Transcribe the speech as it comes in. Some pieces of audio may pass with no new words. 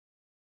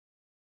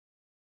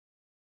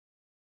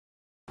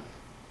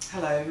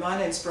Hello, my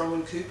name's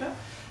Bronwyn Cooper.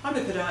 I'm a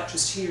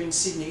podiatrist here in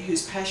Sydney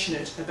who's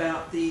passionate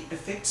about the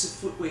effects of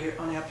footwear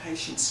on our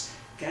patients'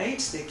 gait,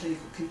 their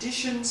clinical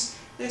conditions,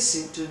 their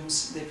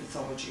symptoms, their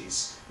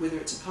pathologies. Whether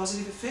it's a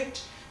positive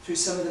effect through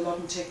some of the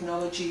modern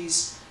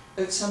technologies,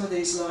 some of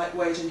these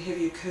lightweight and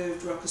heavier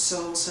curved rocker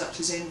soles such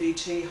as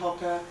NBT,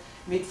 Hoka,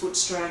 midfoot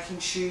striking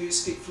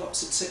shoes, fit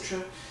flops,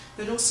 etc.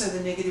 But also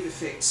the negative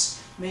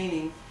effects,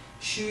 meaning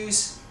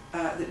shoes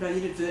that may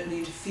inadvertently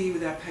interfere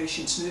with our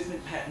patients'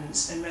 movement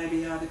patterns and may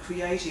be either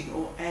creating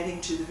or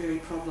adding to the very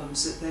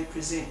problems that they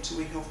present to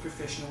we health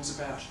professionals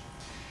about.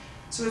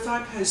 So if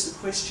I pose the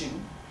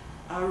question,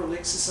 are all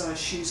exercise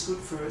shoes good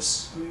for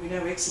us? I mean, we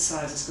know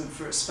exercise is good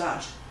for us,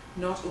 but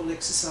not all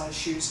exercise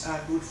shoes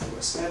are good for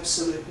us,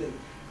 absolutely.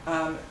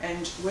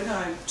 And when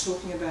I'm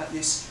talking about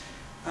this,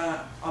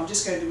 I'm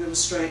just going to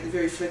illustrate the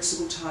very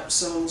flexible type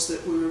soles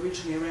that were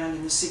originally around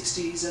in the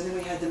 60s, and then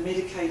we had the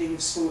medicating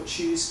of sports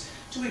shoes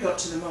till we got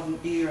to the modern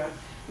era,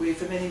 where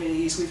for many, many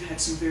years we've had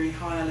some very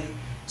highly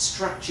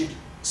structured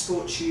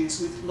sports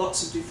shoes with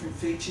lots of different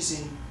features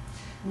in.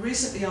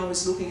 Recently I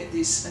was looking at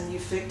this and the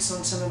effects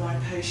on some of my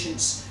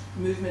patients'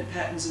 movement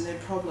patterns and their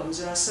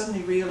problems, and I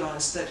suddenly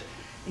realised that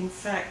in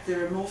fact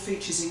there are more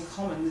features in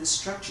common with a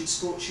structured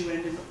sports shoe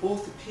and an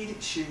orthopaedic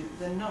shoe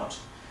than not.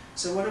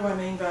 So what do I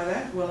mean by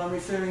that? Well, I'm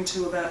referring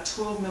to about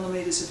 12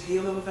 millimetres of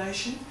heel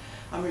elevation.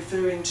 I'm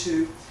referring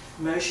to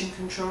motion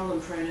control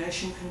and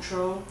pronation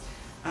control,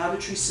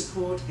 arbitrary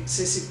support,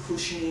 excessive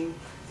cushioning,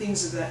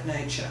 things of that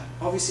nature.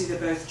 Obviously they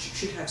both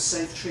should have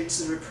safe treads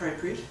that are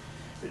appropriate,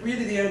 but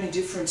really the only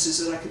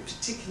differences that I could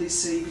particularly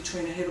see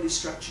between a heavily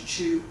structured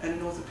shoe and an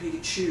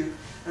orthopaedic shoe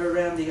are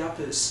around the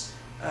uppers.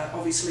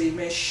 Obviously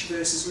mesh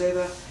versus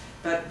leather,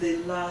 but the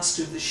last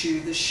of the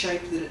shoe, the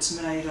shape that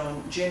it's made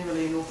on,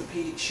 generally an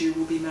orthopaedic shoe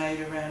will be made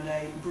around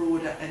a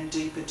broader and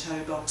deeper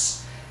toe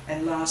box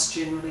and last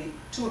generally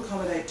to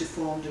accommodate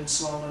deformed and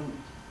swollen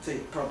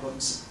feet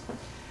problems.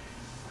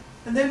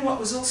 And then what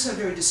was also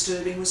very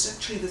disturbing was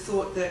actually the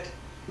thought that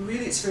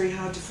really it's very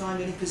hard to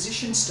find any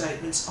position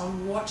statements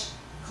on what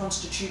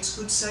constitutes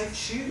good safe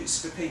shoes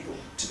for people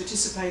to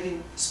participate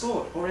in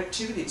sport or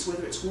activities,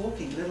 whether it's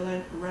walking, let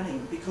alone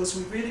running, because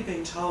we've really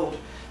been told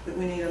that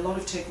we need a lot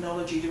of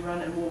technology to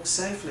run and walk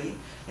safely,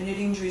 and yet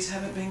injuries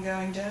haven't been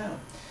going down.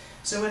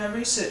 So when I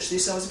researched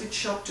this, I was a bit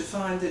shocked to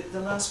find that the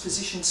last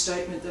position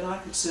statement that I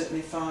could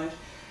certainly find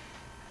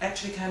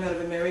actually came out of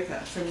America,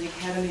 from the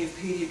Academy of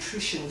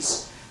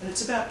Pediatrics, and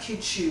it's about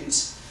kids'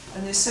 shoes.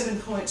 And their 7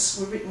 points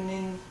were written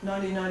in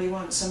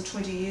 1991, some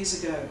 20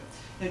 years ago.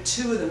 Now,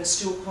 2 of them are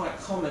still quite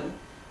common.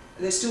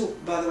 They're still,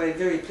 by the way,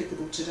 very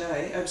applicable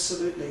today,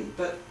 absolutely,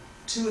 but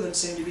 2 of them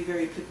seem to be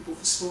very applicable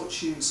for sports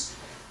shoes.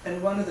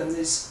 And one of them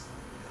is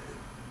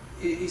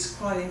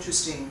quite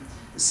interesting.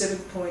 The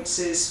 7th point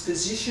says,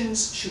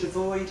 physicians should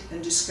avoid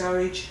and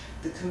discourage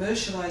the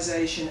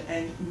commercialisation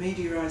and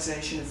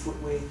mediarisation of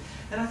footwear.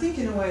 And I think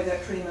in a way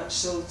that pretty much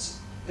sells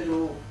it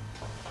all.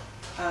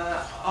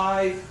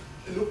 I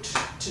looked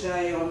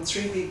today on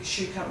 3 big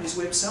shoe companies'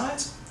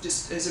 websites,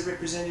 just as a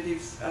representative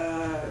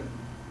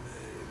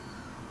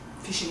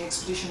fishing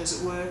expedition,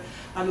 as it were.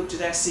 I looked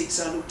at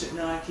ASICS, I looked at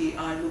Nike,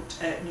 I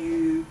looked at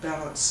New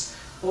Balance.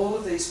 All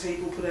of these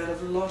people put out a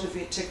lot of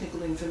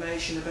technical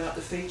information about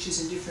the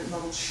features in different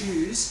model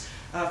shoes.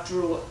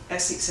 After all,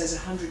 ASICS has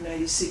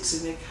 186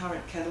 in their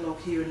current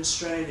catalogue here in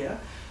Australia.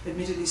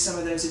 Admittedly, some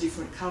of those are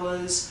different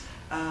colours,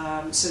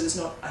 so there's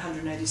not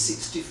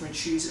 186 different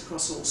shoes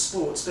across all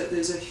sports, but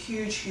there's a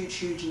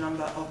huge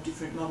number of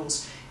different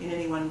models in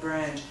any one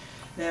brand.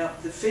 Now,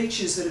 the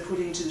features that are put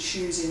into the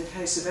shoes in the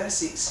case of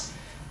ASICS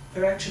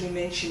are actually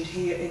mentioned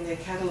here in their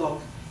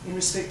catalogue in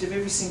respect of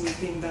every single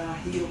thing bar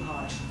heel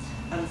height.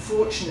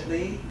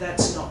 Unfortunately,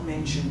 that's not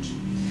mentioned.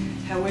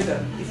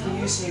 However, if we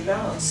use New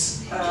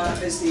Balance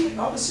as the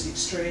opposite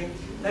extreme,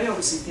 they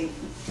obviously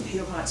think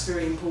heel height's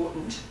very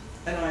important,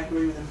 and I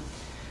agree with them.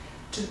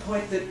 To the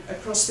point that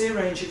across their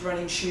range of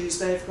running shoes,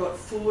 they've got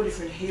 4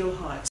 different heel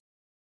heights.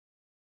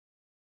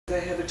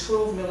 They have a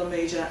 12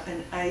 millimetre,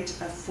 an 8,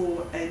 a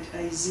 4 and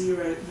a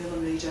 0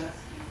 millimetre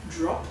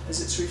drop,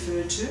 as it's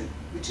referred to,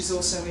 which is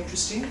also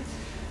interesting.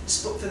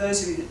 For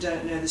those of you that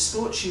don't know, the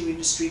sports shoe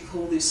industry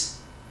call this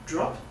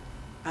drop.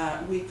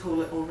 We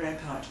call it, or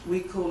ramp height, we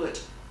call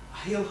it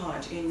heel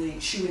height in the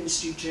shoe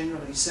industry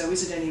generally. So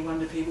is it any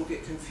wonder people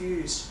get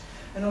confused?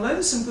 And although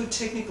there's some good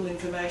technical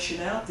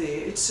information out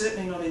there, it's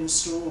certainly not in the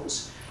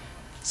stores.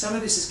 Some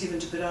of this is given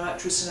to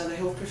podiatrists and other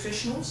health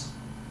professionals.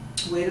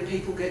 Where do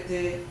people get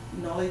their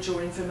knowledge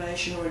or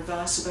information or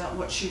advice about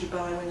what shoe to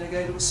buy when they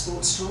go to a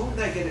sports store?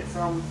 They get it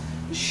from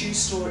the shoe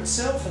store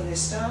itself and their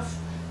staff,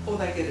 or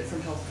they get it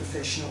from health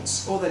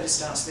professionals, or they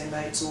just ask their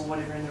mates or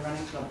whatever in the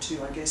running club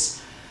too, I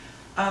guess.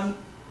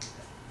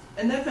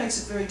 And that makes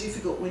it very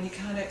difficult when you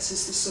can't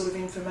access this sort of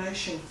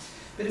information.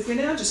 But if we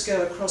now just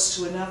go across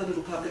to another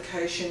little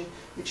publication,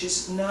 which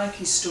is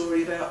Nike's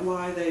story about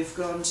why they've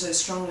gone so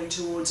strongly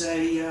towards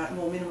a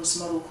more minimalist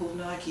model called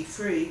Nike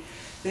Free,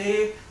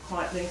 their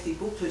quite lengthy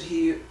booklet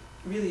here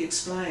really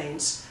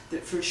explains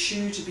that for a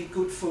shoe to be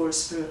good for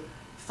us for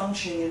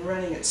functioning and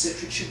running,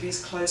 etc., it should be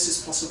as close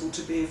as possible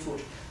to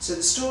barefoot. So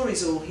the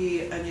story's all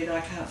here, and yet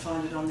I can't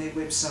find it on their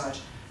website.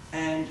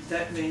 And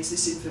that means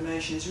this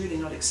information is really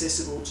not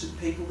accessible to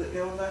people that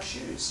go and buy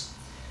shoes.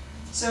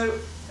 So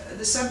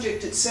the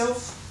subject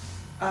itself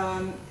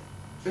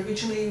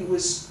originally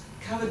was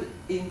covered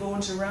in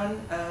Born to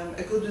Run,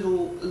 a good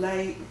little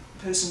lay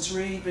person's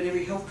read, but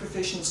every health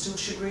professional still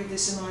should read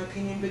this in my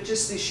opinion. But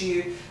just this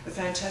year, a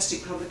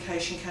fantastic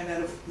publication came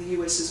out of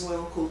the US as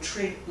well called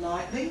Tread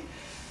Lightly.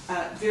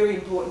 Very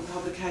important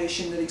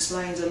publication that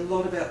explains a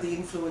lot about the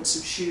influence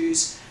of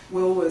shoes,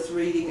 well worth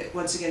reading,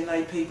 once again,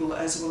 lay people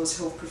as well as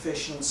health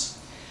professionals.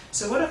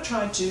 So what I've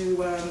tried to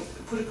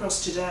put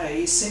across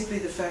today is simply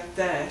the fact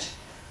that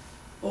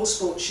all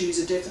sports shoes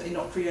are definitely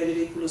not created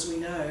equal, as we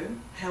know.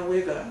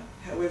 However,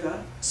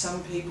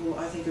 some people,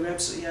 I think, are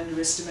absolutely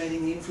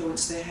underestimating the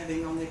influence they're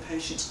having on their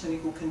patients'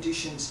 clinical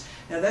conditions.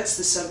 Now that's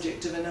the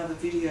subject of another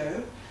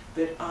video,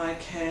 but I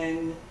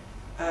can,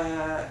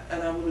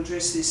 and I will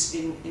address this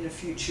in a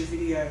future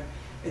video.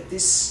 At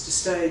this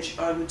stage,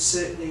 I would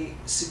certainly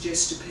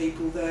suggest to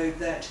people, though,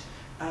 that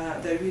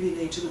they really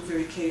need to look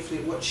very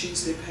carefully at what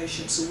shoes their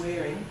patients are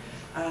wearing,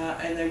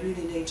 and they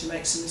really need to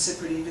make some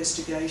separate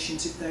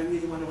investigations if they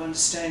really want to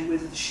understand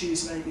whether the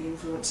shoes may be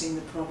influencing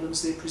the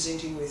problems they're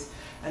presenting with.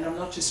 And I'm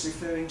not just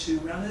referring to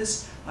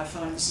runners. I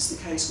find this is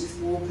the case with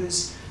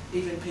walkers,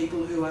 even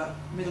people who are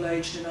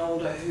middle-aged and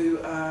older who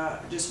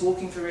are just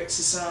walking for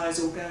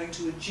exercise or going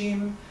to a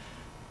gym,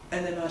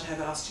 and they might have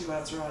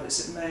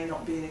osteoarthritis. It may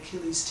not be an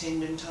Achilles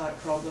tendon type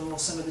problem or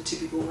some of the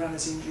typical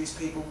runner's injuries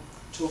people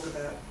talk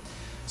about.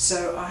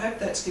 So I hope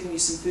that's given you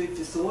some food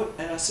for thought,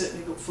 and I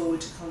certainly look forward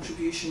to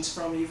contributions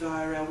from you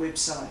via our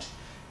website.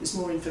 There's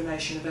more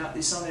information about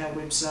this on our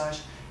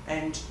website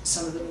and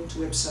some of the linked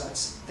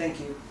websites. Thank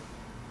you.